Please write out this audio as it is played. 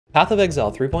Path of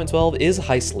Exile 3.12 is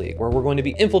Heist League, where we're going to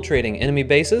be infiltrating enemy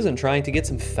bases and trying to get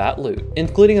some fat loot,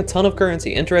 including a ton of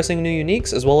currency, interesting new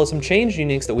uniques, as well as some changed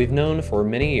uniques that we've known for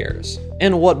many years.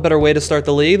 And what better way to start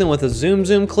the league than with a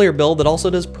zoom clear build that also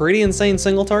does pretty insane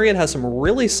single target, has some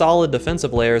really solid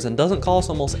defensive layers, and doesn't cost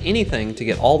almost anything to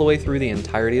get all the way through the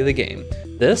entirety of the game.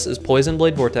 This is Poison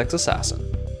Blade Vortex Assassin.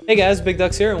 Hey guys, Big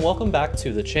Ducks here, and welcome back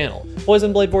to the channel.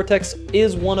 Poison Blade Vortex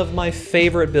is one of my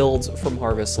favorite builds from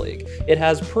Harvest League. It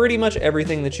has pretty much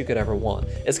everything that you could ever want.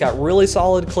 It's got really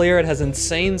solid clear, it has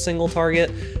insane single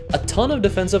target, a ton of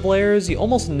defensive layers, you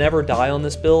almost never die on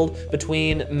this build,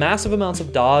 between massive amounts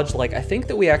of dodge, like I think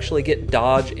that we actually get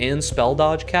dodge and spell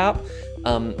dodge cap,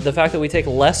 the fact that we take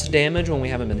less damage when we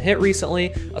haven't been hit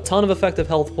recently, a ton of effective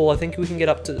health pool. I think we can get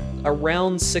up to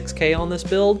around 6k on this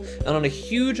build, and on a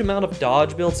huge amount of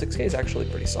dodge build, 6k is actually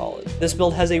pretty solid. This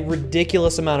build has a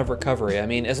ridiculous amount of recovery. I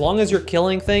mean, as long as you're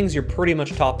killing things, you're pretty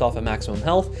much topped off at maximum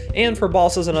health, and for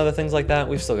bosses and other things like that,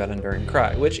 we've still got Enduring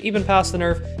Cry, which even past the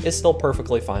nerf is still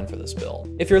perfectly fine for this build.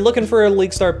 If you're looking for a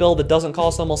league start build that doesn't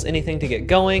cost almost anything to get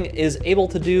going, is able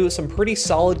to do some pretty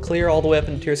solid clear all the way up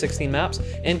into tier 16 maps,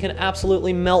 and can absolutely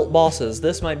melt bosses,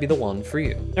 this might be the one for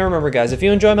you. Now remember guys, if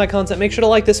you enjoy my content, make sure to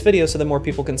like this video so that more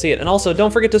people can see it. And also,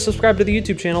 don't forget to subscribe to the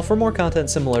YouTube channel for more content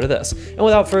similar to this. And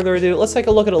without further ado, let's take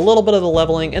a look at a little bit of the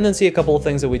leveling and then see a couple of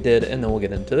things that we did, and then we'll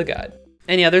get into the guide.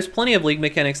 And yeah, there's plenty of league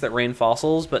mechanics that rain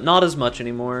fossils, but not as much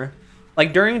anymore.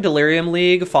 Like during Delirium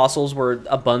League, fossils were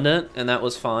abundant and that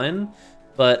was fine.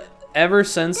 But ever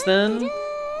since then,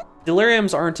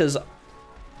 Deliriums aren't as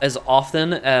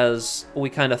often as we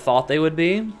kind of thought they would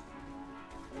be.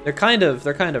 They're kind of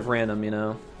random, you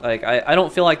know? Like, I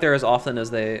don't feel like they're as often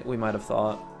as we might have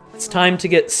thought. It's time to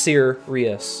get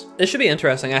serious. This should be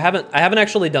interesting. I haven't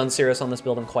actually done serious on this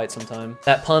build in quite some time.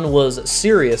 That pun was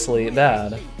seriously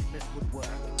bad.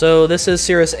 So this is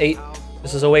Cirrus 8.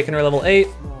 This is Awakener level 8.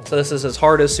 So this is as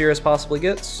hard as Cirrus possibly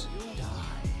gets.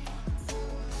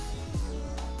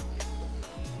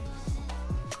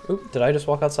 Oop, did I just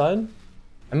walk outside?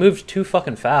 I moved too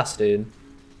fucking fast, dude.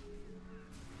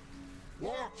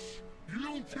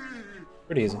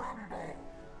 Pretty easy.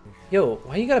 Yo,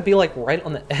 why you gotta be like right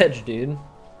on the edge, dude?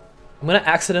 I'm gonna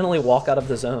accidentally walk out of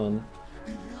the zone.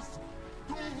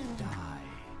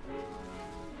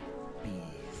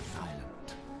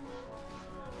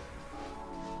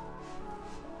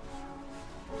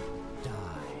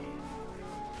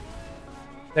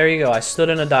 There you go, I stood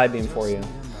in a die beam for you.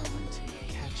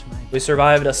 We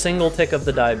survived a single tick of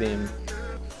the die beam.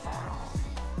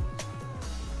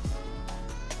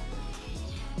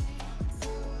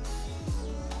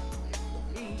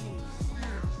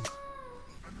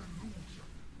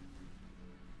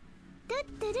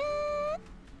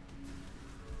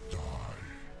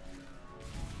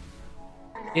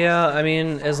 Yeah, I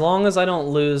mean, as long as I don't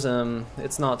lose him,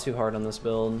 it's not too hard on this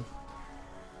build.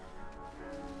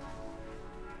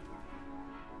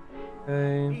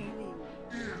 Okay.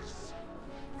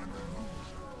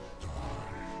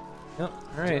 Yep,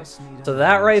 alright. So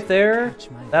that right there,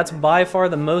 that's by far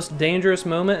the most dangerous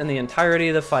moment in the entirety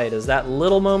of the fight, is that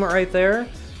little moment right there,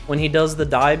 when he does the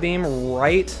die beam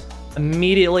right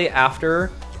immediately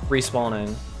after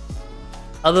respawning.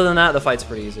 Other than that, the fight's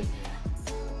pretty easy.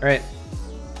 Alright.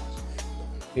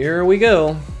 Here we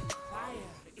go.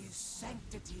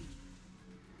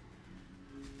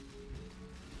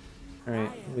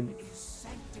 Alright,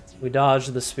 we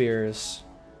dodged the spears.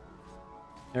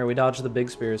 There, we dodged the big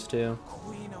spears too.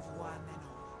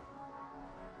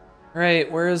 Alright,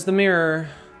 where is the mirror?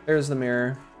 There's the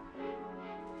mirror.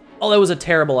 Oh, that was a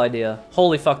terrible idea.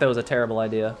 Holy fuck, that was a terrible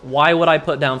idea. Why would I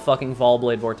put down fucking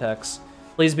Volblade Vortex?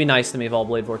 Please be nice to me,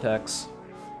 Volblade Vortex.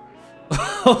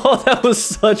 Oh, that was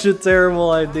such a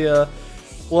terrible idea.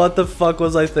 What the fuck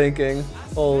was I thinking?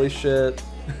 Holy shit.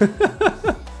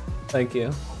 Thank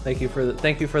you. Thank you for the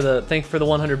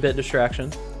 100-bit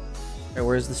distraction. Alright,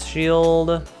 where's the shield?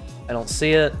 I don't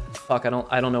see it. Fuck, I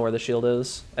don't know where the shield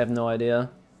is. I have no idea.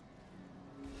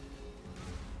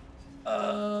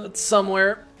 It's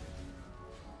somewhere.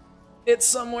 It's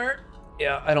somewhere.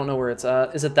 Yeah, I don't know where it's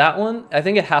at. Is it that one? I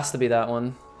think it has to be that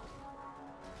one.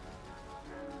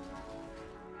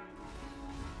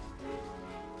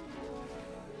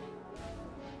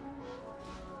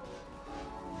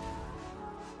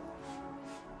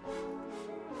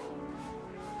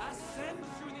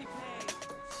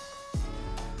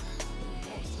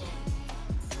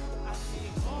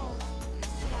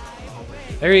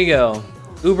 There you go.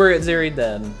 Uber at Zeri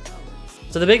dead.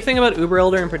 So the big thing about Uber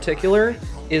Elder in particular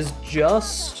is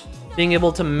just being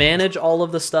able to manage all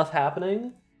of the stuff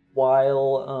happening while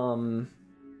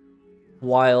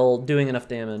doing enough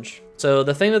damage. So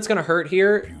the thing that's gonna hurt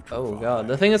here, oh god,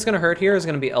 the thing that's gonna hurt here is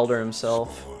gonna be Elder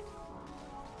himself.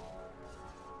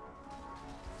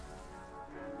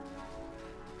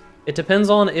 It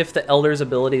depends on if the Elder's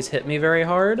abilities hit me very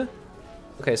hard.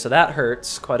 Okay, so that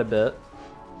hurts quite a bit.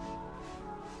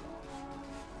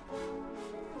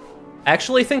 I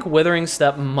actually think Withering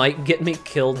Step might get me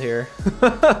killed here.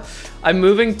 I'm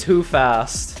moving too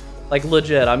fast. Like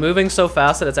legit, I'm moving so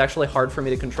fast that it's actually hard for me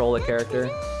to control the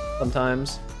character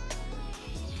sometimes.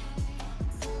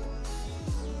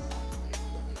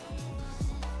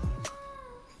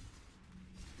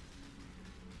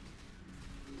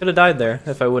 Could have died there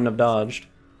if I wouldn't have dodged.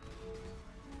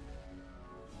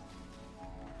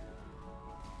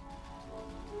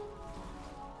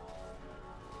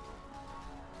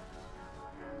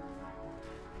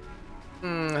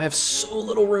 I have so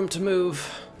little room to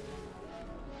move.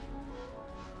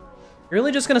 You're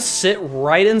really just gonna sit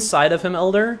right inside of him,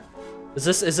 Elder? Is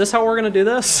this how we're gonna do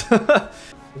this?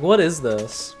 What is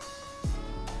this?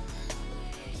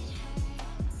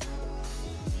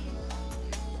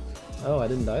 Oh, I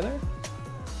didn't die there?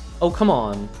 Oh, come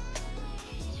on.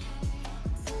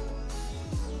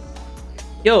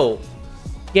 Yo,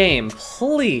 game,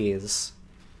 please.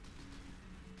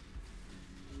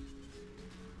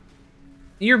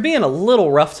 You're being a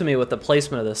little rough to me with the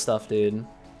placement of this stuff, dude.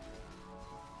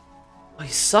 Oh,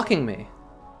 he's sucking me.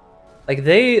 Like,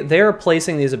 they're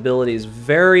placing these abilities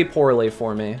very poorly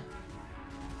for me.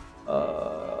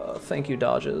 Thank you,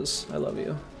 dodges. I love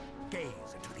you.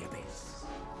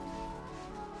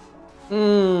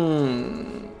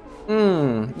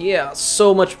 Yeah,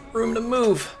 so much room to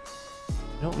move.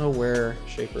 I don't know where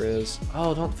Shaper is.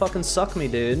 Oh, don't fucking suck me,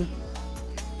 dude.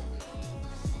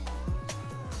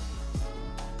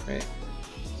 Right.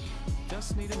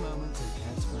 Just need a moment to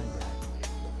catch my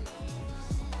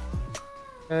breath.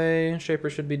 Okay, Shaper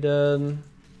should be dead.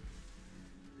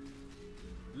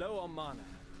 Low on mana.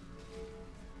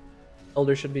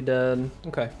 Elder should be dead.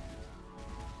 Okay.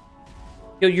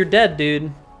 Yo, you're dead,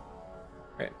 dude.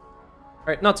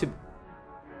 Alright, not too...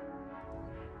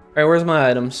 Alright, where's my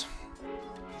items?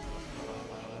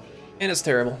 And it's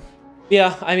terrible.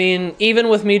 Yeah, I mean, even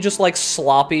with me just like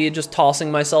sloppy, just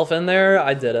tossing myself in there,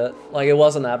 I did it. Like, it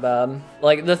wasn't that bad.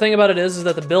 Like, the thing about it is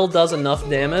that the build does enough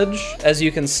damage, as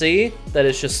you can see, that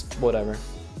it's just whatever.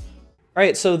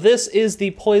 Alright, so this is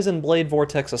the Poison Blade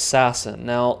Vortex Assassin.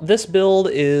 Now, this build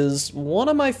is one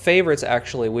of my favorites,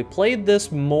 actually. We played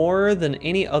this more than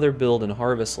any other build in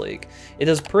Harvest League. It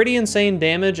does pretty insane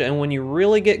damage, and when you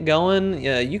really get going,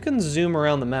 yeah, you can zoom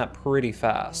around the map pretty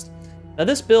fast. Now,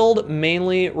 this build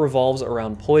mainly revolves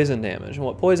around poison damage, and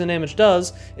what poison damage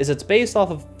does is it's based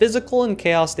off of physical and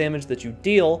chaos damage that you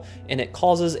deal, and it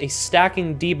causes a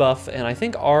stacking debuff, and I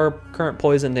think our current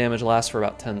poison damage lasts for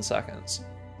about 10 seconds.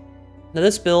 Now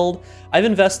this build, I've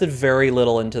invested very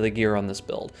little into the gear on this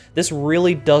build. This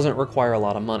really doesn't require a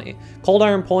lot of money. Cold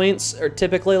Iron points are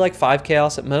typically like 5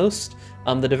 chaos at most.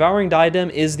 The Devouring Diadem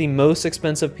is the most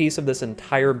expensive piece of this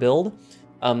entire build.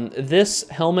 This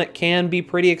helmet can be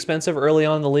pretty expensive early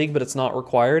on in the league, but it's not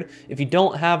required. If you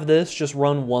don't have this, just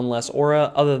run one less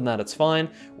aura. Other than that, it's fine.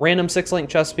 Random 6-link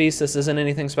chest piece, this isn't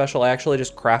anything special. I actually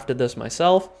just crafted this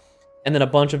myself. And then a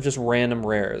bunch of just random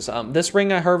rares. This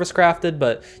ring I harvest crafted,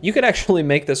 but you could actually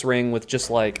make this ring with just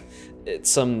like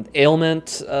some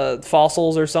ailment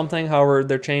fossils or something, however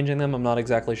they're changing them, I'm not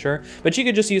exactly sure. But you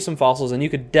could just use some fossils and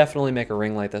you could definitely make a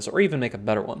ring like this, or even make a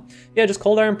better one. Yeah, just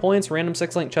cold iron points, random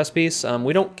 6-link chest piece.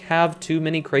 We don't have too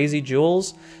many crazy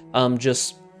jewels,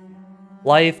 just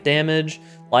life damage.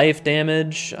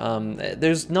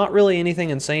 There's not really anything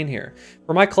insane here.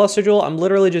 For my cluster jewel, I'm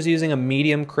literally just using a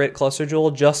medium crit cluster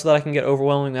jewel just so that I can get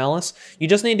overwhelming malice. You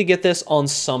just need to get this on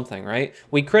something, right?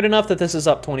 We crit enough that this is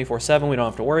up 24/7, we don't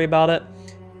have to worry about it.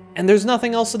 And there's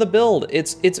nothing else to the build.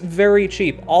 It's very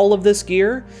cheap. All of this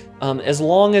gear, as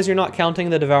long as you're not counting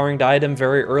the Devouring Diadem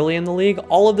very early in the league,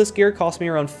 all of this gear cost me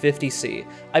around 50C.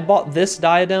 I bought this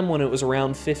diadem when it was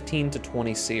around 15 to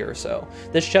 20C or so.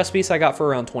 This chest piece I got for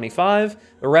around 25.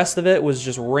 The rest of it was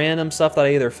just random stuff that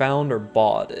I either found or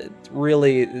bought. It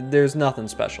really, there's nothing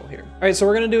special here. All right, so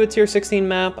we're gonna do a tier 16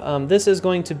 map. This is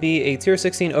going to be a tier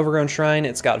 16 Overgrown Shrine.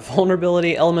 It's got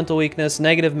vulnerability, elemental weakness,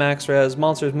 negative max res,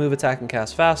 monsters move, attack, and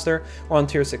cast faster. We're on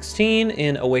tier 16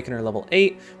 in Awakener level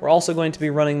 8. We're also going to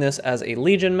be running this this as a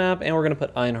Legion map, and we're gonna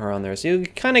put Einhar on there, so you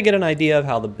kind of get an idea of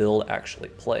how the build actually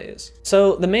plays.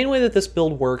 So the main way that this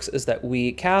build works is that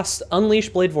we cast Unleash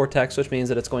Blade Vortex, which means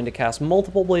that it's going to cast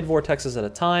multiple Blade Vortexes at a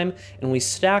time, and we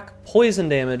stack poison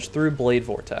damage through Blade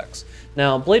Vortex.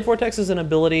 Now, Blade Vortex is an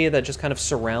ability that just kind of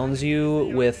surrounds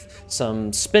you with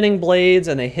some spinning blades,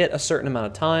 and they hit a certain amount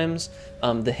of times.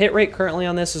 The hit rate currently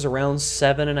on this is around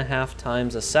 7.5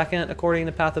 times a second, according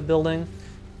to Path of Building.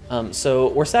 So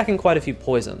we're stacking quite a few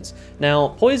poisons. Now,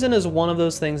 poison is one of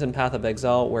those things in Path of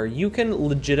Exile where you can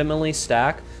legitimately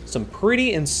stack some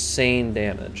pretty insane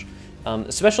damage,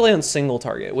 especially on single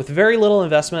target. With very little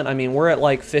investment, I mean, we're at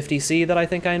like 50C that I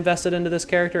think I invested into this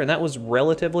character, and that was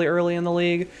relatively early in the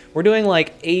league. We're doing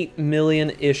like 8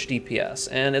 million-ish DPS,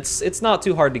 and it's not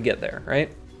too hard to get there,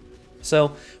 right?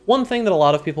 So one thing that a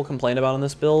lot of people complain about on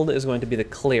this build is going to be the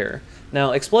clear.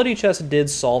 Now, Exploding Chest did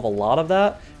solve a lot of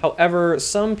that. However,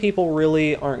 some people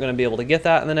really aren't going to be able to get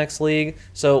that in the next league.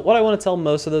 So what I want to tell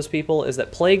most of those people is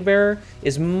that Plague Bearer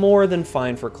is more than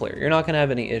fine for clear. You're not going to have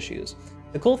any issues.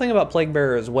 The cool thing about Plague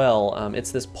Bearer as well,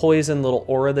 it's this poison little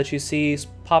aura that you see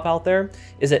pop out there,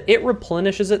 is that it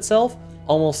replenishes itself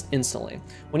almost instantly.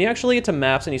 When you actually get to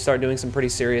maps and you start doing some pretty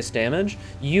serious damage,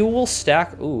 you will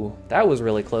stack, ooh, that was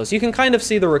really close. You can kind of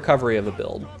see the recovery of a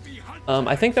build.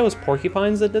 I think that was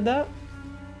Porcupines that did that.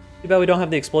 Too bad we don't have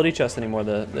the Exploding Chest anymore.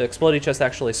 The Exploding Chest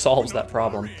actually solves that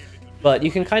problem. But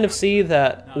you can kind of see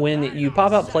that when you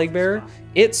pop out Plague Bearer,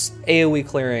 it's AoE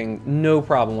clearing no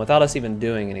problem without us even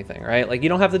doing anything, right? Like, you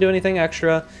don't have to do anything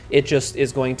extra. It just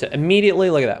is going to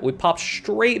immediately, look at that, we pop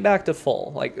straight back to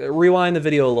full. Like, rewind the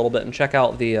video a little bit and check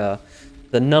out the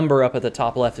number up at the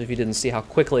top left if you didn't see how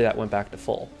quickly that went back to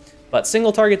full. But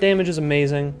single target damage is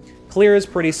amazing. Clear is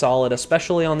pretty solid,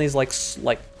 especially on these like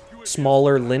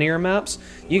smaller linear maps.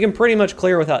 You can pretty much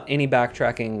clear without any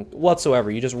backtracking whatsoever.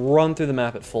 You just run through the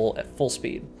map at full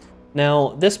speed. Now,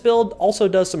 this build also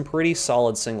does some pretty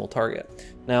solid single target.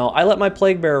 Now, I let my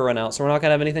Plague Bearer run out, so we're not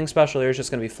gonna have anything special here. It's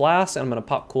just gonna be Flask, and I'm gonna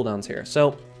pop cooldowns here.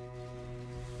 So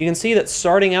you can see that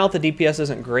starting out the DPS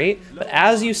isn't great, but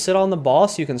as you sit on the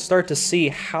boss, you can start to see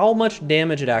how much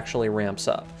damage it actually ramps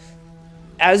up.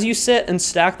 As you sit and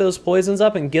stack those poisons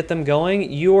up and get them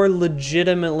going, you're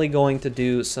legitimately going to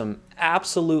do some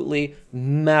absolutely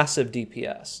massive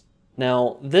DPS.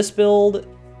 Now, this build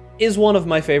is one of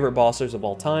my favorite bosses of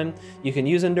all time. You can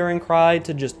use Enduring Cry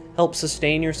to just help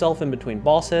sustain yourself in between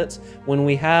boss hits. When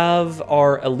we have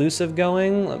our elusive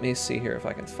going, let me see here if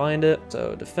I can find it.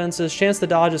 So defenses, chance to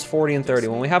dodge is 40 and 30.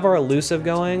 When we have our elusive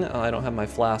going, I don't have my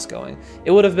Flask going.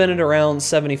 It would have been at around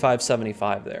 75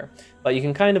 there. But you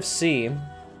can kind of see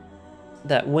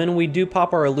that when we do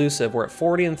pop our elusive, we're at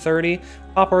 40 and 30,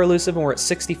 pop our elusive and we're at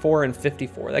 64 and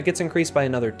 54. That gets increased by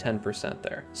another 10%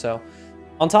 there. So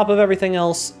on top of everything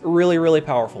else, really, really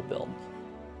powerful build.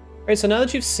 All right, so now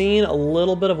that you've seen a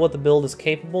little bit of what the build is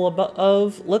capable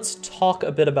of, let's talk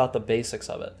a bit about the basics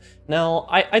of it. Now,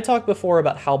 I talked before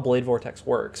about how Blade Vortex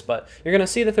works, but you're gonna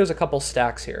see that there's a couple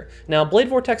stacks here. Now, Blade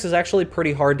Vortex is actually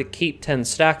pretty hard to keep 10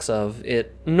 stacks of.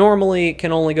 It normally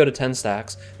can only go to 10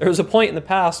 stacks. There was a point in the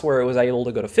past where it was able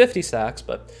to go to 50 stacks,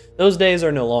 but those days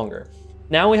are no longer.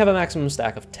 Now we have a maximum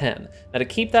stack of 10. Now to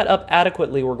keep that up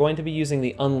adequately, we're going to be using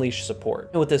the Unleash support.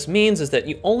 And what this means is that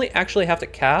you only actually have to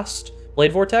cast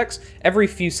Blade Vortex every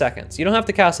few seconds. You don't have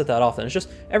to cast it that often. It's just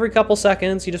every couple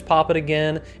seconds, you just pop it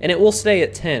again, and it will stay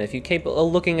at 10. If you keep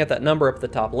looking at that number up at the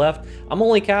top left, I'm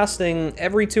only casting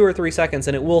every 2 or 3 seconds,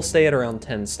 and it will stay at around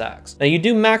 10 stacks. Now, you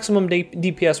do maximum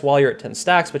DPS while you're at 10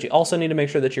 stacks, but you also need to make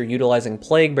sure that you're utilizing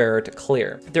Plague Bearer to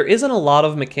clear. There isn't a lot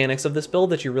of mechanics of this build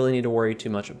that you really need to worry too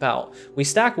much about. We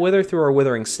stack Wither through our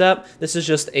Withering Step. This is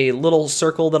just a little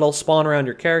circle that'll spawn around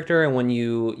your character, and when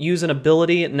you use an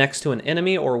ability next to an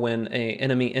enemy, or when an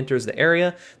enemy enters the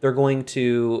area, they're going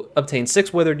to obtain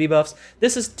 6 Wither debuffs.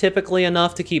 This is typically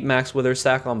enough to keep max Wither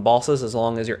stack on bosses as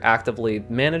long as you're actively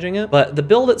managing it, but the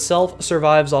build itself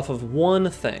survives off of one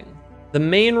thing. The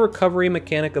main recovery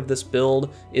mechanic of this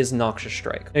build is Noxious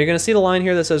Strike. Now you're going to see the line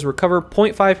here that says recover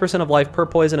 0.5% of life per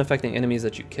poison affecting enemies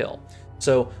that you kill.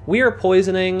 So we are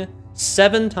poisoning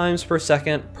 7 times per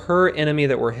second per enemy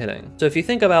that we're hitting. So if you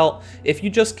think about, if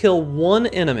you just kill one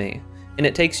enemy and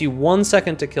it takes you 1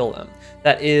 second to kill them,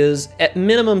 that is at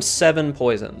minimum 7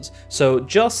 poisons. So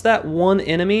just that one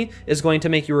enemy is going to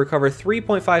make you recover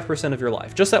 3.5% of your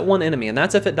life. Just that one enemy, and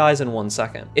that's if it dies in 1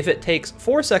 second. If it takes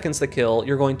 4 seconds to kill,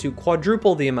 you're going to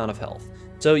quadruple the amount of health.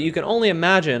 So you can only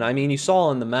imagine, I mean, you saw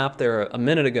on the map there a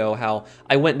minute ago how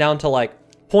I went down to like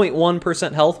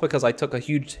 0.1% health because I took a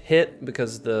huge hit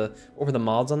because what were the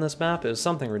mods on this map? It was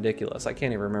something ridiculous. I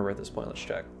can't even remember at this point. Let's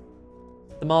check.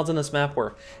 The mods in this map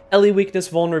were Ellie weakness,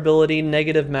 vulnerability,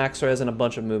 negative max res, and a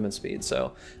bunch of movement speed.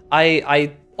 So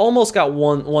I almost got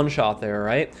one shot there,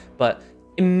 right? But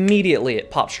immediately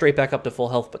it popped straight back up to full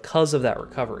health because of that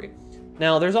recovery.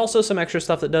 Now, there's also some extra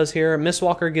stuff that does here.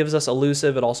 Mistwalker gives us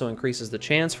elusive. It also increases the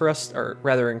chance for us, or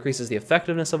rather increases the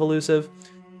effectiveness of elusive.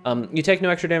 You take no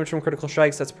extra damage from critical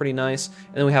strikes, that's pretty nice.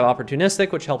 And then we have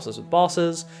opportunistic, which helps us with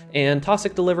bosses. And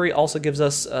toxic delivery also gives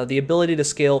us the ability to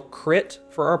scale crit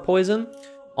for our poison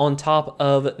on top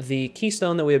of the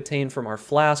keystone that we obtained from our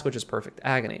flask, which is perfect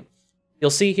agony. You'll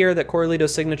see here that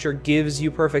Corralito's signature gives you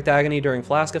perfect agony during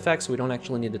flask effects, so we don't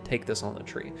actually need to take this on the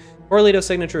tree. Corralito's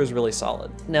signature is really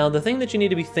solid. Now, the thing that you need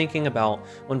to be thinking about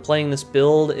when playing this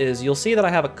build is you'll see that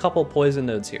I have a couple poison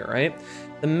nodes here, right?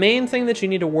 The main thing that you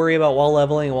need to worry about while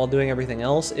leveling and while doing everything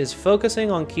else is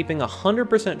focusing on keeping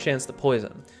 100% chance to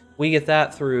poison. We get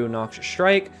that through Noxious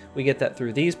Strike, we get that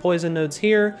through these poison nodes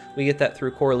here, we get that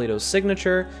through Corralito's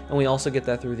signature, and we also get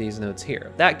that through these nodes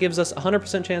here. That gives us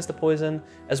 100% chance to poison,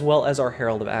 as well as our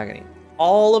Herald of Agony.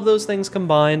 All of those things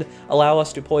combined allow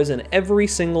us to poison every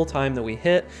single time that we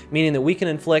hit, meaning that we can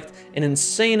inflict an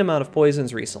insane amount of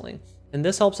poisons recently. And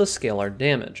this helps us scale our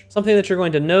damage. Something that you're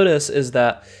going to notice is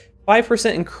that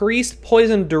 5% increased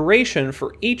poison duration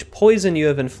for each poison you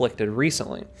have inflicted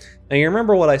recently. Now you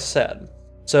remember what I said.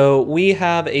 So we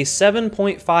have a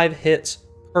 7.5 hits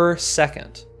per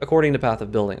second, according to Path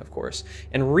of Building, of course.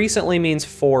 And recently means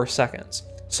 4 seconds.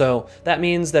 So that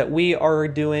means that we are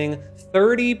doing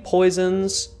 30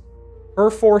 poisons per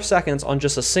 4 seconds on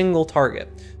just a single target.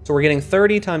 So we're getting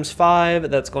 30 times 5,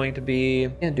 that's going to be, I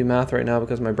can't do math right now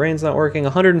because my brain's not working,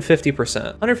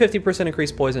 150%. 150%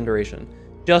 increased poison duration,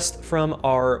 just from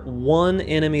our one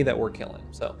enemy that we're killing.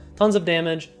 So tons of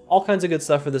damage, all kinds of good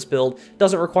stuff for this build.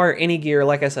 Doesn't require any gear.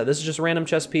 Like I said, this is just random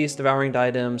chest piece, devouring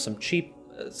diadem, some cheap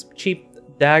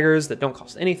daggers that don't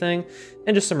cost anything,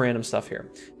 and just some random stuff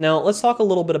here. Now let's talk a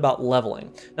little bit about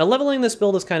leveling. Now leveling this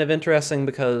build is kind of interesting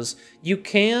because you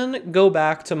can go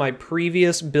back to my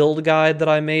previous build guide that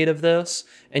I made of this,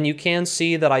 and you can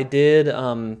see that I did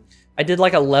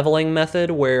like a leveling method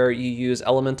where you use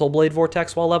Elemental Blade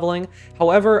Vortex while leveling.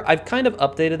 However, I've kind of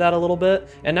updated that a little bit,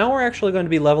 and now we're actually going to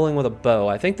be leveling with a bow.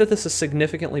 I think that this is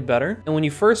significantly better, and when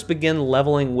you first begin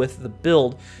leveling with the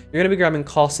build, you're going to be grabbing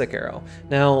Caustic Arrow.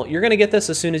 Now, you're going to get this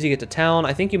as soon as you get to town.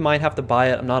 I think you might have to buy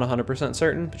it. I'm not 100%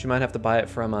 certain, but you might have to buy it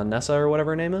from Nessa or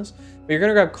whatever her name is. But you're going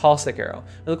to grab Caustic Arrow.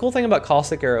 Now, the cool thing about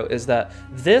Caustic Arrow is that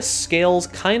this scales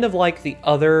kind of like the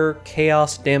other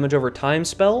Chaos damage over time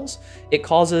spells. It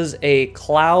causes a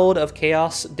cloud of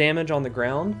chaos damage on the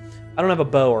ground. I don't have a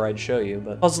bow or I'd show you,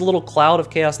 but it causes a little cloud of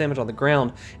chaos damage on the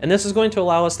ground. And this is going to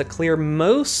allow us to clear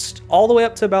most all the way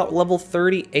up to about level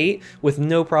 38 with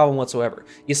no problem whatsoever.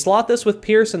 You slot this with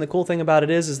Pierce, and the cool thing about it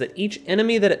is that each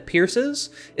enemy that it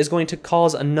pierces is going to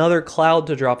cause another cloud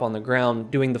to drop on the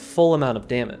ground, doing the full amount of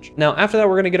damage. Now, after that,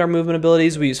 we're going to get our movement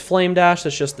abilities. We use Flame Dash.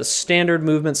 That's just the standard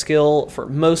movement skill for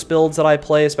most builds that I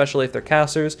play, especially if they're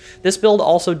casters. This build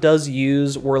also does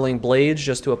use Whirling Blades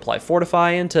just to apply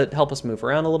Fortify and to help us move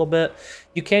around a little bit.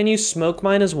 You can use Smoke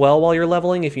Mine as well while you're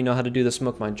leveling if you know how to do the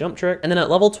Smoke Mine jump trick. And then at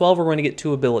level 12, we're going to get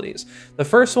 2 abilities. The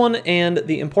first one, and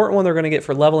the important one they're going to get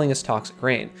for leveling, is Toxic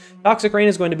Rain. Toxic Rain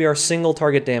is going to be our single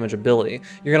target damage ability.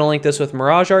 You're going to link this with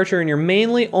Mirage Archer, and you're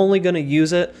mainly only going to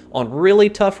use it on really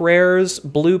tough rares,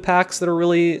 blue packs that are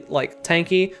really like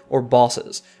tanky, or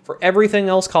bosses. For everything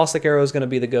else, Caustic Arrow is going to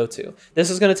be the go-to. This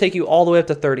is going to take you all the way up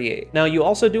to 38. Now, you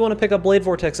also do want to pick up Blade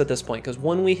Vortex at this point, because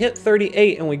when we hit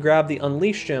 38 and we grab the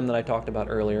Unleash gem that I talked about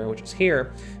earlier, which is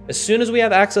here, as soon as we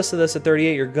have access to this at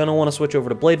 38, you're going to want to switch over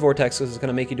to Blade Vortex because it's going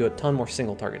to make you do a ton more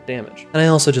single target damage. And I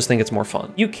also just think it's more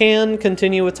fun. You can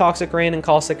continue with Toxic Rain and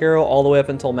Caustic Arrow all the way up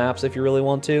until maps if you really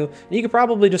want to. And you could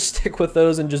probably just stick with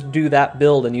those and just do that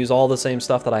build and use all the same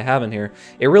stuff that I have in here.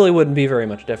 It really wouldn't be very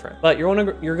much different. But you're going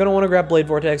to want to grab Blade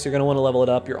Vortex. You're going to want to level it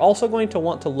up. You're also going to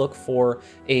want to look for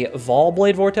a Vol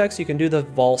Blade Vortex. You can do the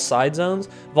Vol side zones.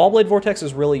 Vol Blade Vortex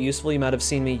is really useful. You might have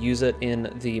seen me use it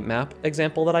in the map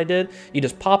example that I did. You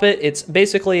just pop it. It's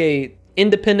basically a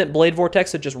independent Blade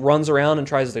Vortex that just runs around and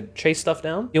tries to chase stuff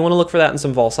down. You want to look for that in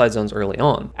some Vol side zones early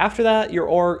on. After that, you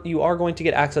are going to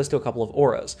get access to a couple of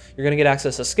auras. You're going to get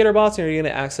access to Skitterbots, and you're going to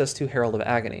get access to Herald of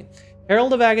Agony.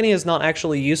 Herald of Agony is not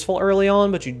actually useful early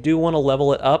on, but you do want to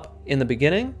level it up in the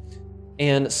beginning.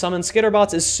 And Summon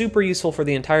Skitterbots is super useful for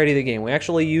the entirety of the game. We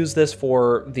actually use this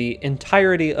for the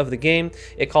entirety of the game.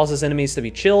 It causes enemies to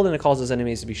be chilled, and it causes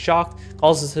enemies to be shocked,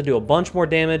 causes us to do a bunch more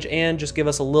damage, and just give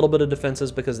us a little bit of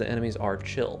defenses because the enemies are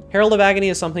chilled. Herald of Agony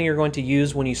is something you're going to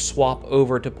use when you swap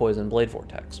over to Poison Blade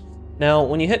Vortex. Now,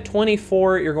 when you hit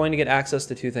 24, you're going to get access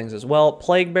to 2 things as well.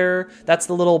 Plague Bearer, that's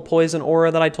the little poison aura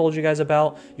that I told you guys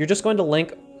about. You're just going to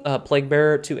link Plague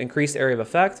Bearer to increased area of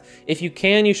effect. If you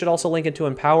can, you should also link it to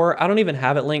Empower. I don't even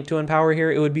have it linked to Empower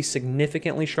here. It would be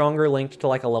significantly stronger linked to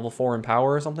like a level 4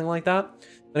 Empower or something like that.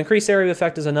 But increased area of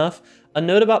effect is enough. A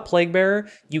note about Plague Bearer,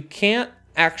 you can't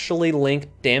actually link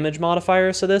damage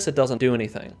modifiers to this. It doesn't do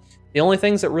anything. The only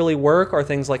things that really work are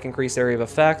things like increased area of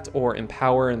effect or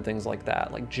Empower and things like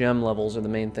that. Like gem levels are the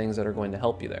main things that are going to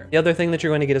help you there. The other thing that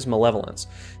you're going to get is Malevolence.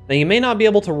 Now you may not be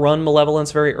able to run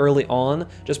Malevolence very early on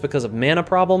just because of mana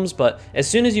problems, but as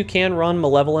soon as you can run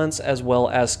Malevolence as well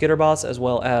as Skitterbots as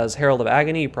well as Herald of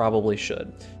Agony, you probably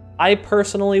should. I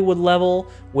personally would level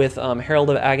with Herald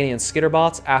of Agony and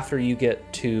Skitterbots after you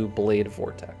get to Blade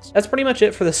Vortex. That's pretty much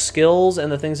it for the skills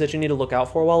and the things that you need to look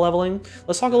out for while leveling.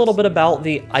 Let's talk a little bit about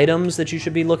the items that you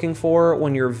should be looking for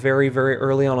when you're very, very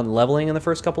early on in leveling in the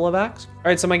first couple of acts. All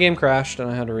right, so my game crashed and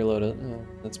I had to reload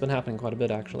it. That's been happening quite a bit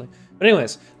actually. But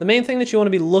anyways, the main thing that you want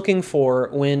to be looking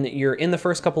for when you're in the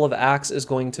first couple of acts is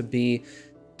going to be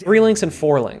 3 links and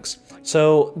 4 links.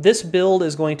 So this build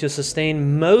is going to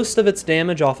sustain most of its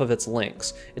damage off of its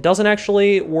links. It doesn't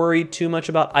actually worry too much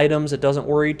about items. It doesn't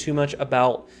worry too much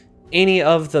about any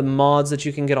of the mods that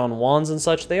you can get on wands and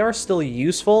such. They are still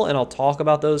useful, and I'll talk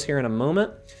about those here in a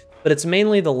moment. But it's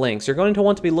mainly the links. You're going to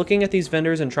want to be looking at these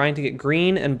vendors and trying to get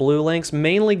green and blue links,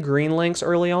 mainly green links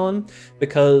early on,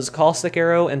 because Caustic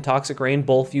Arrow and Toxic Rain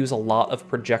both use a lot of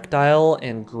projectile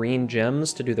and green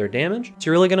gems to do their damage. So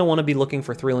you're really going to want to be looking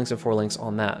for 3 links and 4 links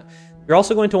on that. You're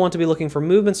also going to want to be looking for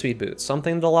movement speed boots.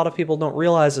 Something that a lot of people don't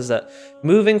realize is that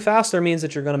moving faster means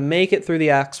that you're going to make it through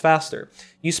the acts faster.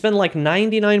 You spend like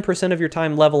 99% of your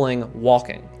time leveling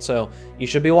walking, so you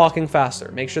should be walking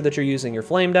faster. Make sure that you're using your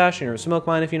Flame Dash and your Smoke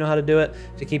Mine if you know how to do it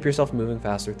to keep yourself moving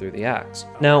faster through the acts.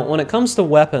 Now, when it comes to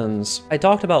weapons, I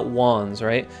talked about wands,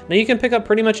 right? Now you can pick up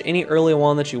pretty much any early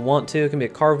wand that you want to. It can be a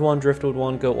carved wand, driftwood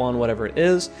wand, goat wand, whatever it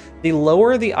is. The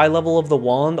lower the eye level of the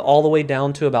wand, all the way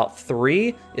down to about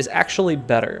 3, is actually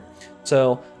better.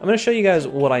 So I'm going to show you guys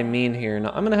what I mean here. Now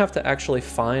I'm going to have to actually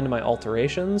find my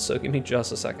alterations, so give me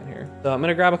just a second here. So I'm going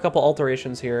to grab a couple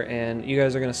alterations here and you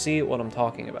guys are going to see what I'm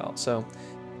talking about. So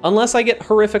unless I get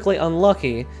horrifically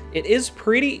unlucky, it is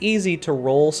pretty easy to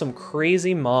roll some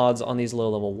crazy mods on these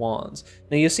low-level wands.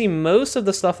 Now you see most of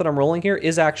the stuff that I'm rolling here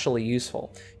is actually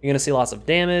useful. You're going to see lots of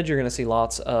damage, you're going to see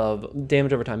lots of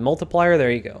damage over time multiplier,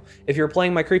 there you go. If you're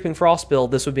playing my Creeping Frost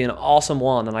build, this would be an awesome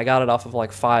wand, and I got it off of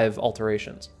like 5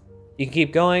 alterations. You can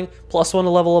keep going, +1 to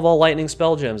level of all lightning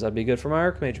spell gems, that'd be good for my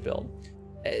Archmage build.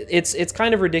 It's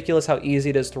kind of ridiculous how easy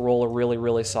it is to roll a really,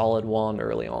 really solid wand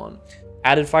early on.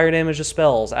 Added fire damage to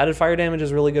spells. Added fire damage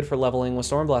is really good for leveling with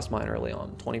Stormblast Mine early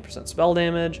on. 20% spell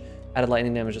damage, added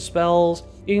lightning damage to spells.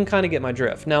 You can kind of get my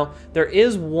drift. Now, there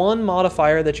is one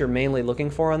modifier that you're mainly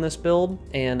looking for on this build,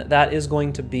 and that is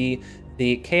going to be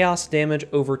the Chaos Damage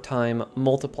Over Time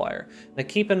multiplier. Now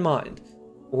keep in mind,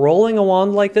 rolling a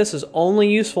wand like this is only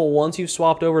useful once you've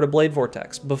swapped over to Blade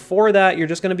Vortex. Before that, you're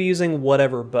just going to be using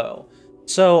whatever bow.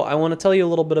 So I want to tell you a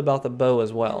little bit about the bow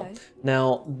as well. Okay.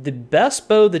 Now, the best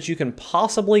bow that you can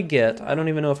possibly get, I don't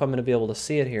even know if I'm going to be able to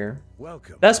see it here.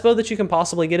 Welcome. Best bow that you can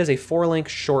possibly get is a 4-link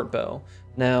short bow.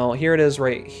 Now, here it is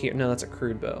right here. No, that's a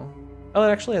crude bow. Oh, it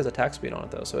actually has attack speed on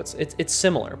it though, so it's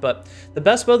similar. But the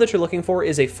best bow that you're looking for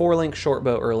is a 4-link short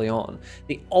bow early on.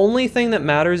 The only thing that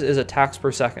matters is attacks per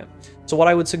second. So what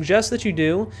I would suggest that you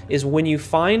do is when you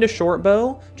find a short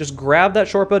bow, just grab that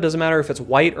short bow, doesn't matter if it's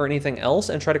white or anything else,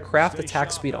 and try to craft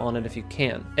attack speed on it if you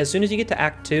can. As soon as you get to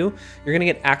Act 2, you're gonna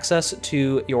get access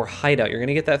to your hideout. You're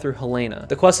gonna get that through Helena.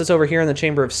 The quest that's over here in the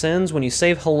Chamber of Sins, when you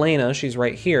save Helena, she's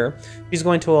right here, she's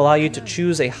going to allow you to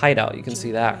choose a hideout. You can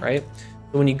see that, right?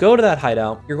 So when you go to that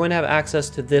hideout, you're going to have access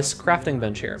to this crafting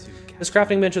bench here. This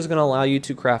crafting bench is going to allow you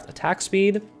to craft attack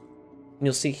speed. And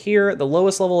you'll see here, the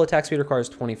lowest level attack speed requires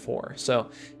 24. So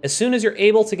as soon as you're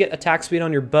able to get attack speed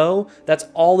on your bow, that's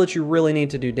all that you really need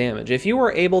to do damage. If you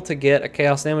were able to get a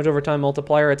Chaos Damage Over Time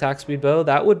multiplier attack speed bow,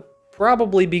 that would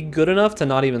probably be good enough to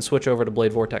not even switch over to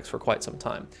Blade Vortex for quite some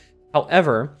time.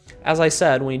 However, as I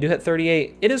said, when you do hit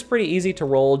 38, it is pretty easy to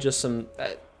roll just some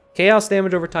Chaos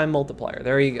Damage Over Time multiplier.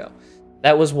 There you go.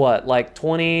 That was what, like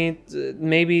 20,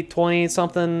 maybe 20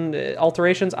 something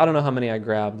alterations? I don't know how many I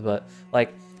grabbed, but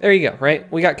like, there you go,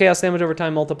 right? We got Chaos Damage Over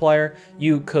Time multiplier.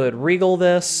 You could regal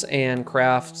this and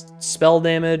craft spell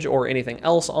damage or anything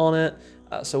else on it.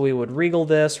 So we would regal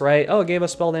this, right? Oh, it gave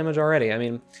us spell damage already. I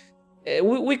mean,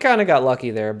 we kind of got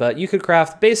lucky there, but you could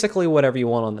craft basically whatever you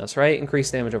want on this, right?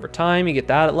 Increased damage over time, you get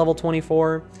that at level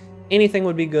 24. Anything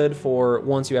would be good for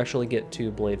once you actually get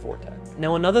to Blade Vortex.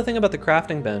 Now, another thing about the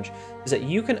crafting bench is that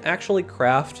you can actually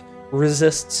craft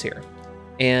resists here.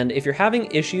 And if you're having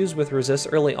issues with resists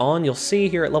early on, you'll see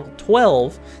here at level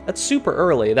 12, that's super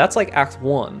early. That's like Act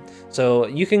 1. So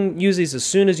you can use these as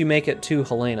soon as you make it to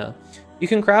Helena. You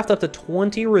can craft up to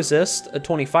 20 resist,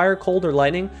 20 fire, cold, or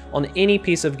lightning on any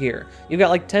piece of gear. You've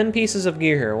got like 10 pieces of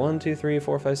gear here. 1, 2, 3,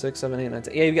 4, 5, 6, 7, 8, 9,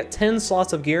 10. Yeah, you've got 10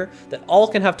 slots of gear that all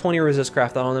can have 20 resist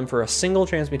crafted on them for a single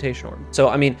transmutation orb. So,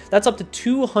 I mean, that's up to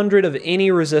 200 of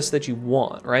any resist that you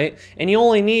want, right? And you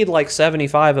only need like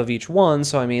 75 of each one.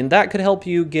 So, I mean, that could help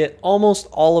you get almost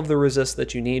all of the resist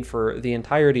that you need for the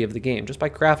entirety of the game just by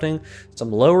crafting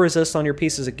some low resist on your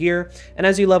pieces of gear. And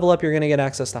as you level up, you're going to get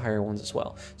access to higher ones as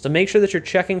well. So make sure that you're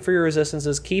checking for your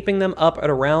resistances, keeping them up at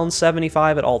around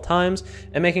 75 at all times,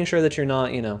 and making sure that you're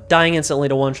not, you know, dying instantly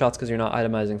to one-shots because you're not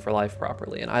itemizing for life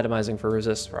properly and itemizing for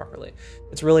resist properly.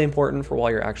 It's really important for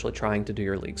while you're actually trying to do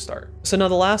your league start. So now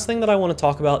the last thing that I want to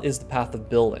talk about is the Path of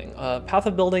Building. Path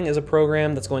of Building is a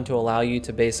program that's going to allow you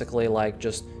to basically like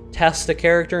just test a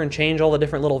character and change all the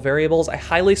different little variables. I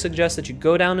highly suggest that you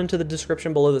go down into the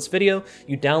description below this video,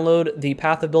 you download the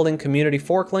Path of Building community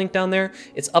fork link down there.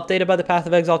 It's updated by the Path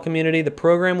of Exile community. The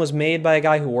program was made by a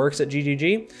guy who works at GGG.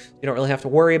 You don't really have to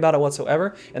worry about it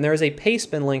whatsoever. And there is a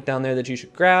Pastebin link down there that you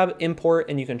should grab, import,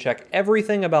 and you can check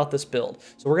everything about this build.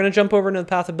 So we're going to jump over into the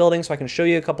Path of Building so I can show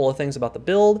you a couple of things about the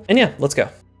build. And yeah, let's go.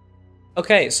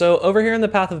 Okay, so over here in the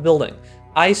Path of Building,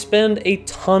 I spend a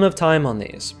ton of time on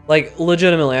these. Like,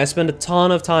 legitimately, I spend a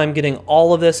ton of time getting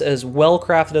all of this as well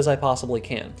crafted as I possibly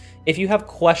can. If you have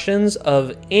questions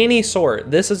of any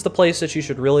sort, this is the place that you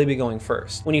should really be going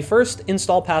first. When you first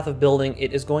install Path of Building,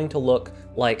 it is going to look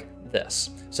like this.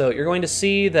 So you're going to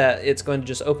see that it's going to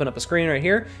just open up a screen right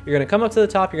here. You're going to come up to the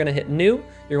top, you're going to hit New,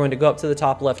 you're going to go up to the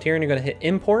top left here, and you're going to hit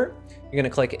Import. You're going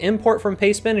to click Import from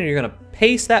Pastebin, and you're going to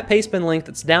paste that Pastebin link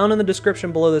that's down in the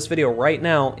description below this video right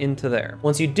now into there.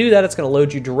 Once you do that, it's going to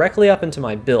load you directly up into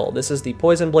my build. This is the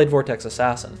Poison Blade Vortex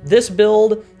Assassin. This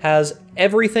build has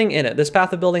everything in it. This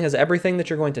Path of Building has everything that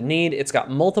you're going to need. It's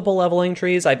got multiple leveling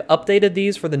trees. I've updated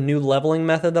these for the new leveling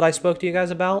method that I spoke to you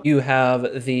guys about. You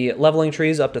have the leveling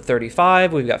trees up to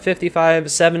 35. We've got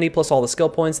 55, 70 plus all the skill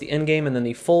points, the end game, and then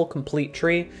the full complete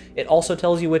tree. It also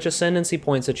tells you which ascendancy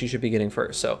points that you should be getting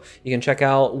first. So you can check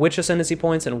out which ascendancy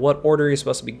points and what order you're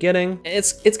supposed to be getting.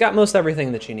 It's got most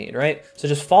everything that you need, right? So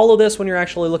just follow this when you're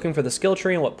actually looking for the skill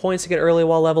tree and what points to get early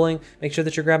while leveling. Make sure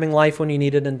that you're grabbing life when you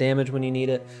need it and damage when you need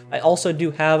it. I also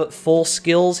do have full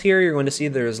skills here. You're going to see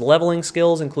there's leveling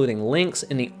skills, including links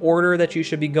in the order that you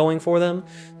should be going for them.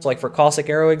 So like for Caustic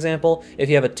Arrow example, if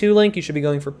you have a 2 link, you should be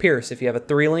going for Pierce. If you have a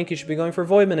 3 link, you should be going for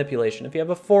Void Manipulation. If you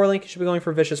have a 4 link, you should be going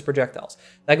for Vicious Projectiles.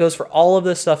 That goes for all of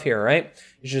this stuff here, right?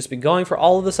 You should just be going for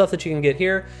all of the stuff that you can get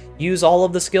here. Use all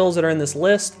of the skills that are in this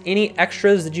list. Any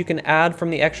extras that you can add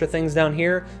from the extra things down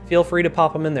here, feel free to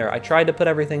pop them in there. I tried to put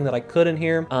everything that I could in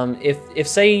here. If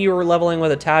say you were leveling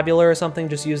with a tabular or something,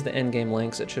 just use the endgame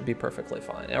links. It should be perfectly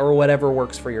fine, or whatever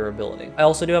works for your ability. I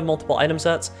also do have multiple item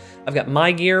sets. I've got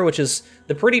my gear, which is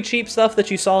the pretty cheap stuff that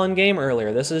you saw in game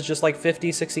earlier. This is just like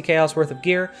 50, 60 chaos worth of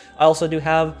gear. I also do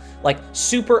have like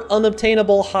super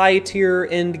unobtainable high tier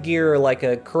end gear, like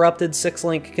a corrupted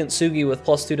 6-link Kintsugi with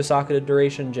 +2 to socketed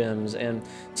duration gems and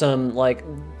some like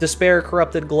despair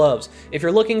corrupted gloves. If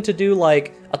you're looking to do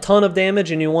like a ton of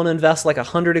damage and you want to invest like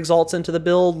 100 exalts into the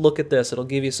build, look at this. It'll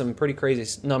give you some pretty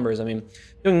crazy numbers. I mean,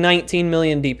 doing 19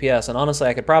 million DPS, and honestly,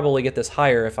 I could probably get this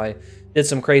higher if I did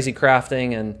some crazy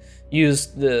crafting and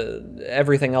used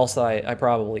everything else that I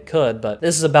probably could, but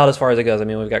this is about as far as it goes. I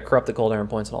mean, we've got corrupted cold iron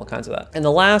points and all kinds of that. And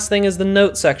the last thing is the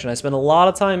notes section. I spend a lot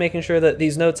of time making sure that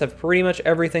these notes have pretty much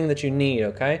everything that you need,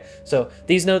 okay? So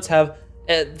these notes have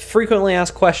frequently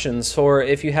asked questions for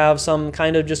if you have some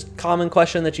kind of just common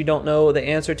question that you don't know the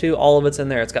answer to. All of it's in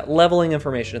there. It's got leveling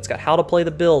information. It's got how to play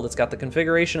the build. It's got the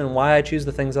configuration and why I choose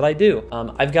the things that I do.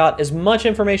 I've got as much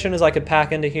information as I could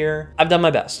pack into here. I've done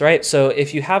my best, right? So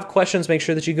if you have questions, make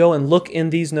sure that you go and look in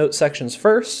these note sections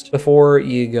first before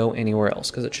you go anywhere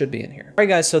else, because it should be in here. All right,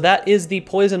 guys, so that is the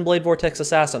Poison Blade Vortex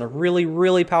Assassin, a really,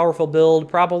 really powerful build,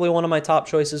 probably one of my top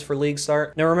choices for League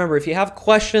Start. Now remember, if you have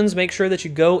questions, make sure that you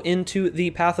go into the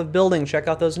Path of Building, check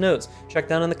out those notes, check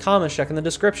down in the comments, check in the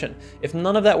description. If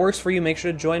none of that works for you, make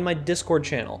sure to join my Discord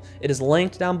channel. It is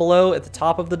linked down below at the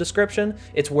top of the description.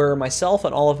 It's where myself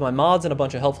and all of my mods and a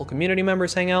bunch of helpful community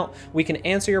members hang out. We can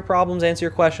answer your problems, answer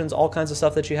your questions, all kinds of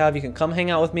stuff that you have. You can come hang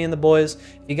out with me and the boys.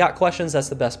 If you got questions, that's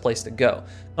the best place to go.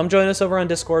 Come join us over on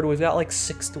Discord. We've got like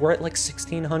we're at like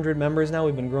 1,600 members now.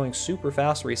 We've been growing super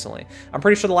fast recently. I'm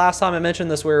pretty sure the last time I mentioned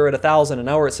this, we were at 1,000, and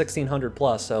now we're at 1,600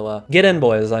 plus. So get in,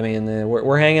 boys. I mean,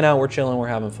 we're hanging out, we're chilling, we're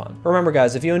having fun. Remember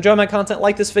guys, if you enjoy my content,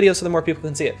 like this video so that more people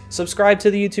can see it. Subscribe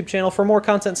to the YouTube channel for more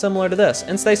content similar to this,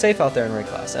 and stay safe out there in raid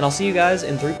class. And I'll see you guys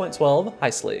in 3.12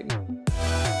 Heist League.